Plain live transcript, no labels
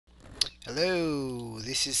Hello,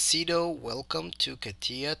 this is Sido. Welcome to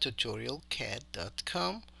CATIA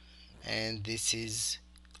tutorialcat.com, and this is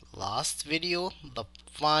last video, the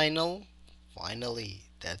finally,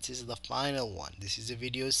 that is the final one. This is the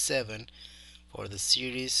video 7 for the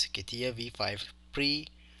series CATIA V5 Pre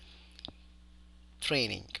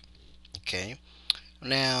Training. Okay,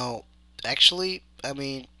 now actually, I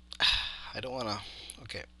don't wanna.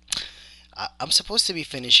 Okay, I'm supposed to be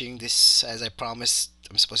finishing this as I promised.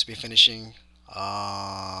 I'm supposed to be finishing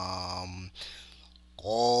um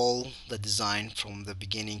all the design from the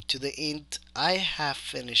beginning to the end. I have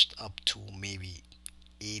finished up to maybe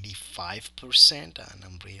 85%, and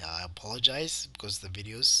I apologize because the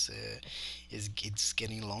videos it's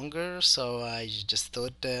getting longer, so I just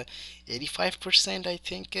thought 85%, I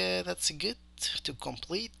think that's good to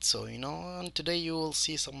complete. So and today you will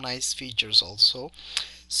see some nice features also.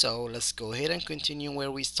 So let's go ahead and continue where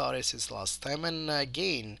we started since last time. And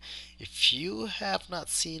again, if you have not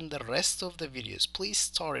seen the rest of the videos, please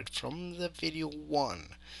start it from the video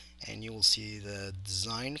 1, and you will see the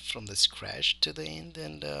design from the scratch to the end,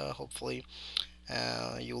 and hopefully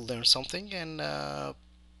you'll learn something, and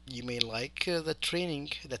you may like the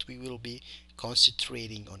training that we will be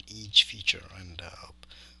concentrating on each feature and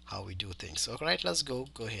how we do things. All right, let's go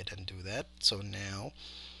ahead and do that. So now,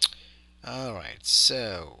 all right,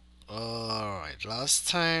 last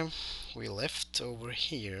time we left over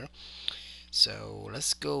here, so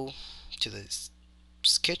let's go to the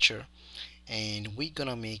sketcher, and we're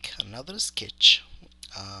gonna make another sketch.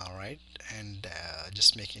 All right, and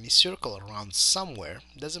just make any circle around somewhere,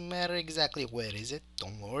 doesn't matter exactly where is it,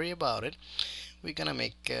 don't worry about it. We're gonna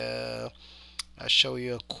make I'll show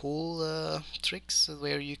you a cool tricks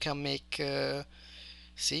where you can make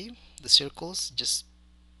see the circles just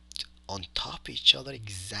on top each other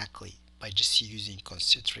exactly by just using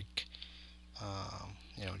concentric.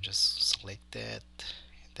 Just select that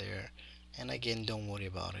there, and again, don't worry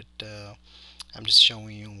about it. I'm just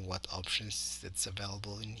showing you what options that's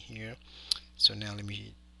available in here. So now let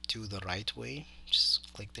me do the right way.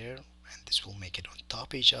 Just click there, and this will make it on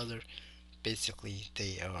top each other. Basically,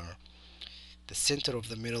 they are the center of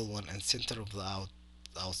the middle one and center of the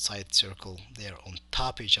outside circle. They are on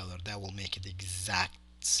top each other. That will make it exact.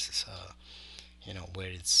 Where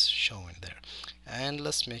it's showing there. And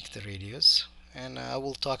let's make the radius, and I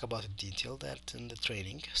will talk about in detail that in the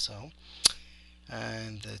training. So,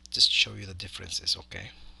 and just show you the differences.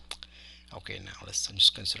 Okay, now I'm just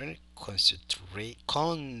concentrating. Okay,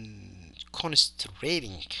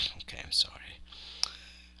 I'm sorry.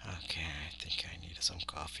 Okay, I think I need some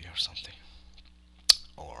coffee or something.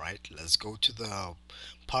 All right, let's go to the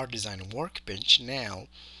part design workbench. Now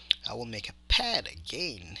I will make a pad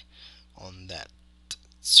again on that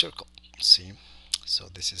circle. See, so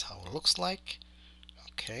this is how it looks like.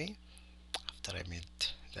 Okay, after I made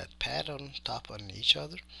that pad on top on each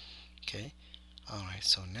other. Okay, all right,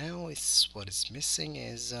 so now it's what is missing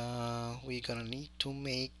is we're gonna need to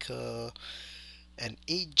make an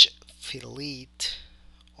edge fillet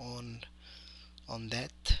on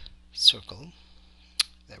that circle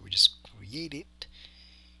that we just created.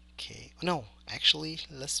 Okay, no, actually,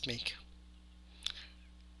 let's make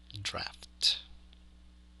draft.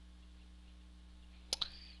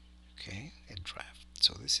 Okay, a draft.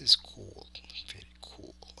 So this is cool, very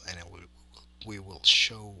cool, and we will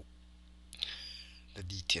show the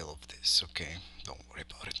detail of this. Okay, don't worry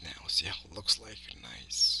about it now. See how it looks like.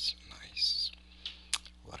 Nice, nice.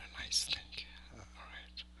 What a nice thing. All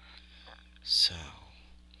right. So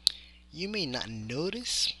you may not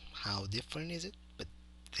notice how different is it, but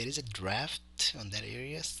there is a draft on that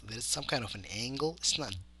area. So there is some kind of an angle. It's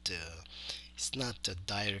not a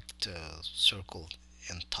direct circle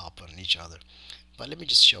on top on each other. But let me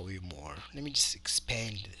just show you more. Let me just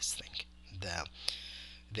expand this thing. The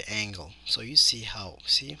the angle. So you see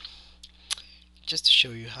just to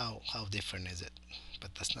show you how different is it.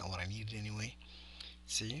 But that's not what I needed anyway.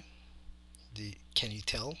 See? Can you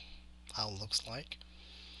tell how it looks like?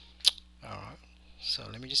 Alright. So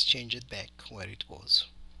let me just change it back where it was.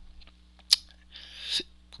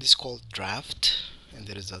 This is called draft, and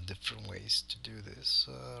there is a different ways to do this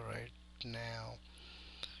right now.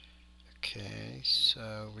 Okay,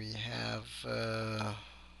 so we have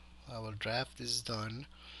our draft is done.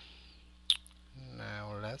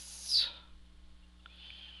 Now let's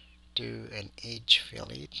do an edge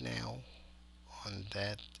fillet now on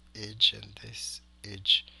that edge and this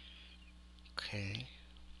edge. Okay,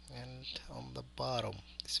 and on the bottom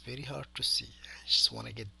it's very hard to see. I just want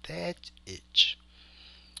to get that edge.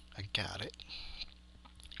 I got it,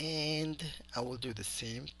 and I will do the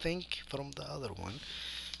same thing from the other one.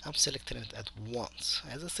 I'm selecting it at once.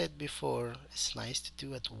 As I said before, it's nice to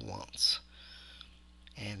do it once,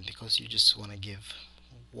 and because you just want to give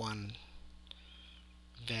one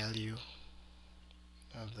value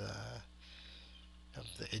of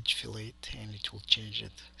the edge fillet, and it will change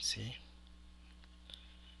it. See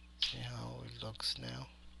how it looks now.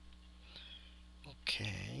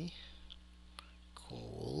 Okay,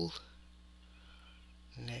 cool.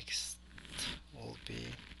 Next will be,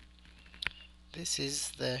 this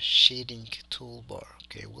is the shading toolbar.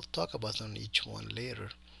 Okay, we'll talk about on each one later,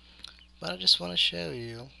 but I just want to show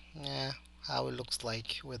you, yeah, how it looks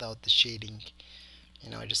like without the shading.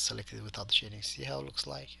 I just selected it without the shading. See how it looks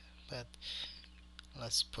like? But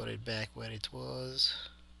let's put it back where it was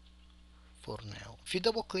for now. If you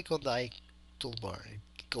double click on the toolbar,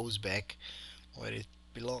 it goes back where it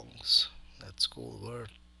belongs. That's cool.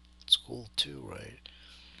 It's cool too, right?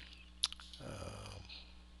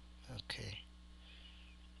 Okay,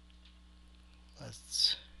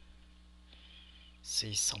 let's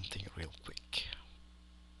see something real quick.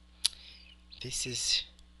 This is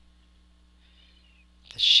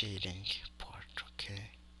the shading part.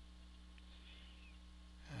 Okay,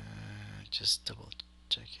 just double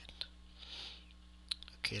check it.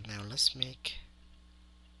 Okay, now let's make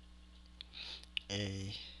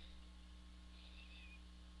a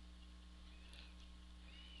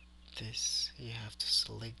this. You have to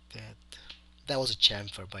select that. That was a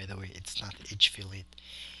chamfer, by the way. It's not edge fillet.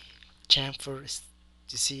 Chamfer is,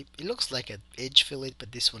 you see, it looks like an edge fillet,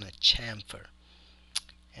 but this one a chamfer.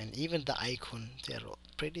 And even the icon, they're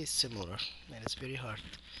pretty similar, and it's very hard.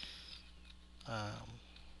 Um,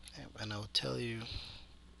 and I'll tell you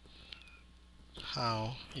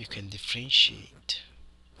how you can differentiate.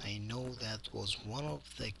 I know that was one of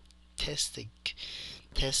the testing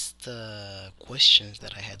test questions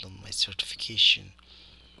that I had on my certification,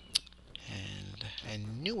 and I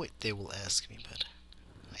knew it they will ask me, but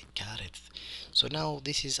I got it. So now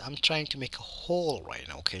this is, I'm trying to make a hole right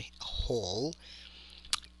now. Okay, a hole.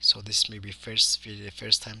 So this may be the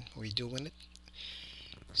first time we doing it.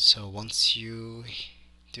 So once you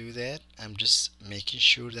do that, I'm just making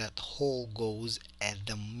sure that hole goes at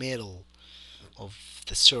the middle of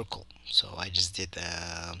the circle. So I just did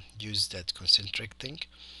use that concentric thing.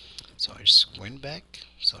 So I just went back.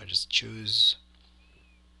 So I just choose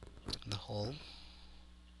the hole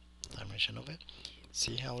dimension of it.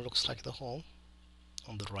 See how it looks like the hole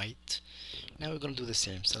on the right. Now we're gonna do the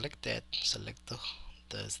same. Select that. Select the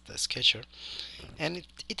sketcher, and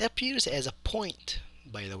it appears as a point.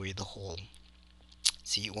 By the way, the hole.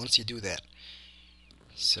 See, once you do that,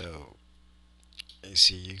 so you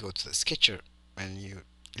see, you go to the sketcher, and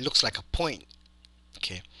it looks like a point.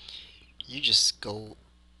 Okay, you just go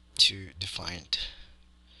to defined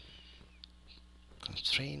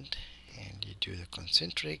constraint, and you do the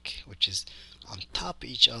concentric, which is on top of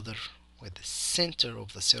each other with the center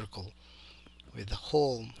of the circle with the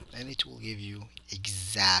hole, and it will give you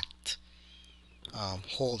exact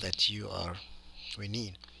hole that we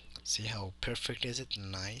need. See how perfect is it?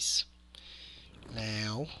 Nice.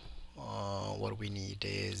 Now what we need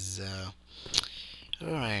is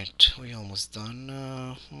all right, we almost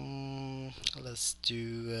done. Let's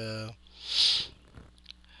do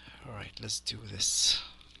all right, let's do this.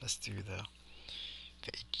 Let's do the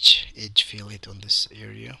edge fillet on this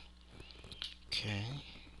area. Okay,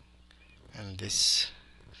 and this,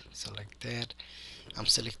 select that. I'm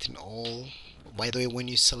selecting all. By the way, when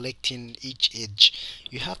you're selecting each edge,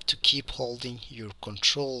 you have to keep holding your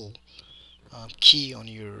control key on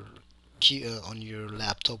your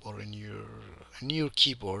laptop or in your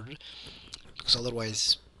keyboard, because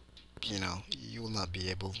otherwise, you will not be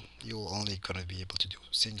able. You're only gonna be able to do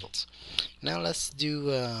singles. Now let's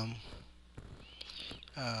do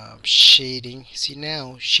shading. See,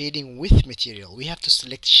 now shading with material. We have to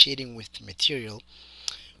select shading with material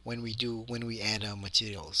when we add our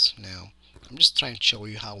materials. Now I'm just trying to show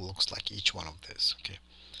you how it looks like each one of this. Okay,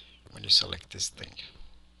 when you select this thing.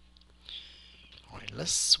 Alright,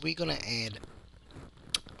 we're gonna add,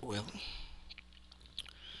 well,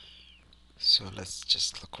 so let's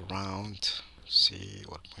just look around, see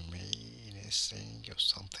what we may missing or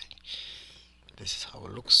something. This is how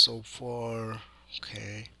it looks so far.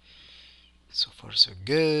 Okay, so far so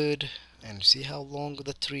good. And see how long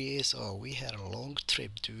the tree is. Oh, we had a long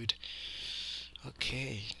trip, dude.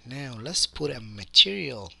 Okay, now let's put a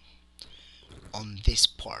material on this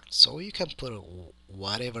part. So you can put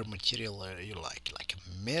whatever material you like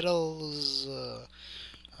metals,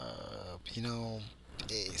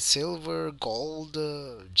 silver, gold,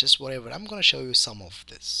 just whatever. I'm gonna show you some of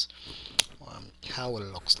this, how it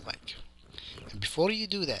looks like. And before you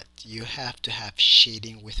do that, you have to have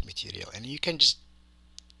shading with material, and you can just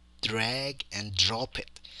drag and drop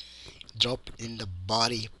in the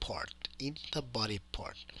body part,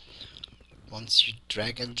 once you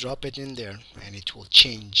drag and drop it in there, and it will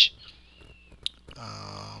change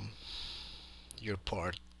um, your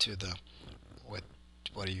part to the what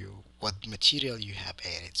what material you have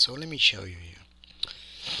added. So let me show you here.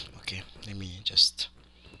 Okay, let me just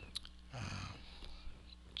uh,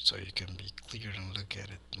 so you can be clear and look at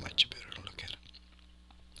it much better. Look at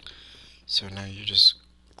it. So now you just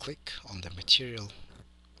click on the material,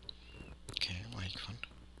 okay, icon,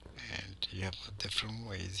 and you have different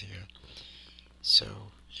ways here. So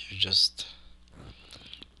you just,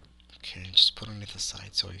 okay, just put it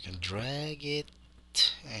aside, so you can drag it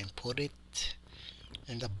and put it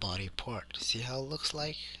in the body part. See how it looks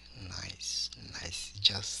like? Nice, nice,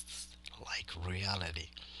 like reality,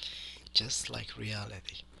 just like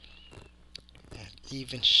reality, and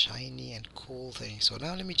even shiny and cool thing. So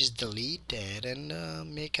now let me just delete that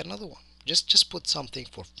and make another one. Just put something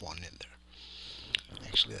for fun in there.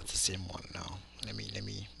 Actually, that's the same one now. Let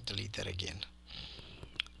me delete that again.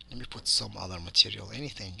 Let me put some other material,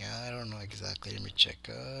 anything. I don't know exactly. Let me check.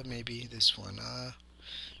 Maybe this one.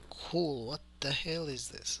 Cool. What the hell is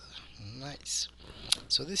this? Nice.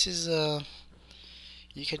 So this is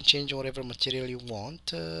you can change whatever material you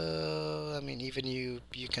want. I mean, even you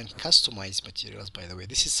can customize materials. By the way,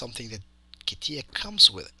 this is something that CATIA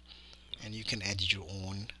comes with, and you can add your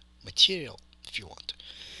own material if you want.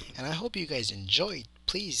 And I hope you guys enjoyed.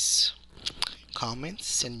 Please comment,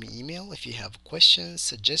 send me email if you have questions,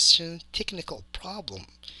 suggestions, technical problem.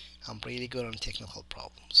 I'm really good on technical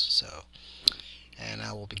problems. So, and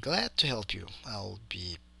I will be glad to help you. I'll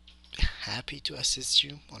be happy to assist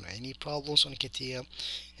you on any problems on CATIA,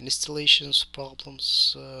 installations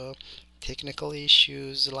problems, technical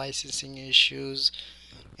issues, licensing issues,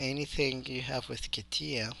 anything you have with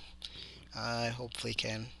CATIA. I hopefully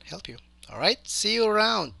can help you. All right, see you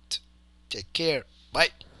around. Take care.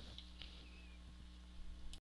 Bye.